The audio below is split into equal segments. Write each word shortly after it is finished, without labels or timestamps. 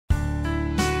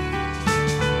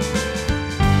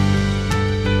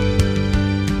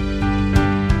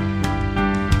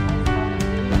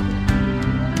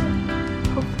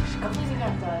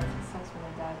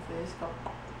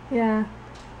Yeah.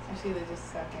 Actually, they're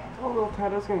just sucking. Oh, little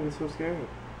Tado's gonna get so scared.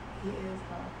 He is,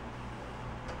 huh?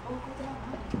 Oh, go down,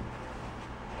 honey.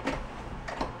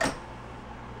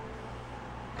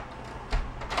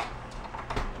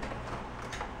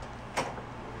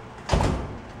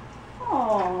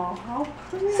 Oh, how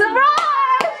pretty.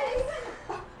 Surprise!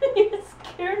 You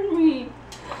scared me.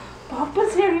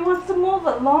 Papa's here. He wants to mow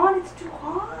the lawn. It's too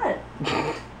hot.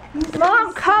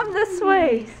 Mom, come this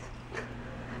way.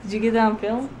 Did you get that on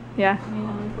film? Yeah.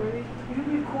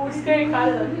 Scary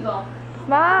cat. He's all.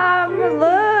 Mom,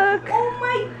 look. Oh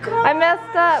my god. I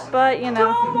messed up, but you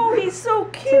know. Domo, he's so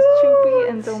cute. This is Choopy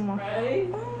and Domo. Right?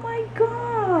 Oh my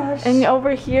gosh. And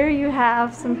over here you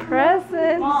have some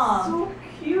presents. Mom. So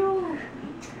cute.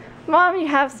 Mom, you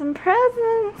have some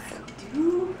presents.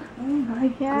 Dude. Oh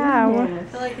my Yeah. goodness.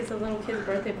 I feel like it's a little kid's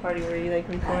birthday party where you like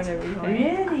record everything.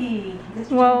 Really?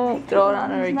 Well, Throw it on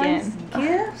her Nice again.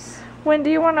 gifts? When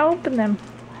do you want to open them?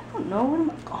 I don't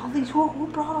know. All these. Who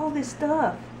brought all this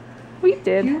stuff? We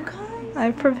did. You guys?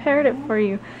 I prepared it for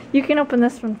you. You can open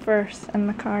this one first and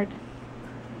the card.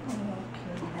 Oh,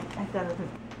 okay. I got it.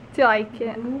 Do you like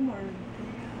it? Oh my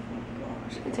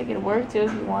gosh. You could take it to work too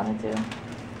if you wanted to.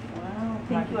 Wow.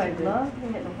 Thank you. I love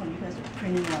it. You guys are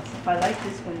printing out stuff. I like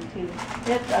this one too.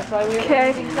 Yep, that's why we were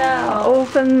Okay, printing now.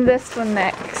 open this one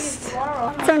next.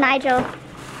 So Nigel.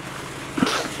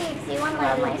 Do you want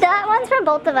my That one's for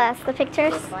both of us, the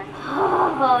pictures.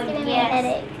 Oh, Giving me a yes.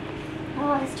 headache.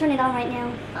 Oh, let's turn it on right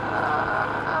now.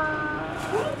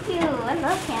 Thank you. I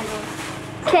love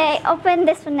candles. Okay, open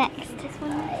this one next. This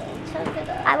one. Choke it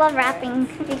up. I love wrapping,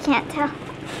 if you can't tell.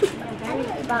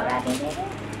 About wrapping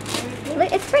paper?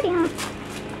 Look, it's pretty, huh?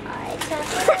 I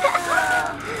choke it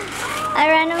up. I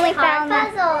randomly Heart found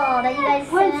that. puzzle that you guys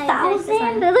sent.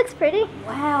 1,000? It looks pretty.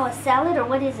 Wow, a salad or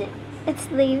what is it? It's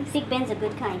leaves. Big Ben's a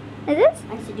good kind. Is it?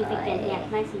 I used to do Big Ben. Yeah,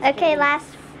 nice and Okay, skinny.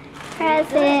 last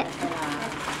present.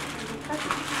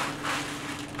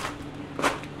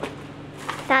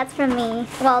 That's from me.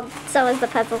 Well, so is the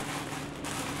puzzle.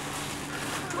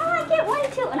 Oh, I get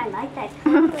one too, and I like that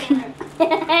color.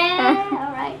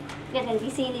 All right, you guys gonna be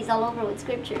seeing these all over with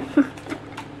scripture.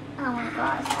 Oh my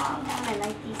gosh, Mom, I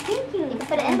like these. Thank you. You can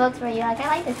put it in books where you're like, I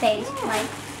like this page. Like,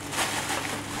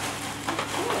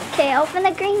 okay, open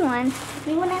the green one.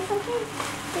 You want to have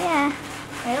something? Yeah.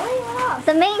 Really? What else?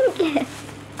 The main gift.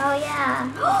 Oh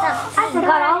yeah. I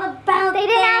forgot all about They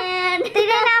that.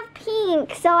 didn't have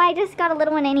pink, so I just got a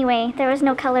little one anyway. There was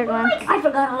no colored one. I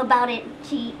forgot all about it.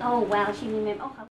 Oh wow, she remembered. Oh,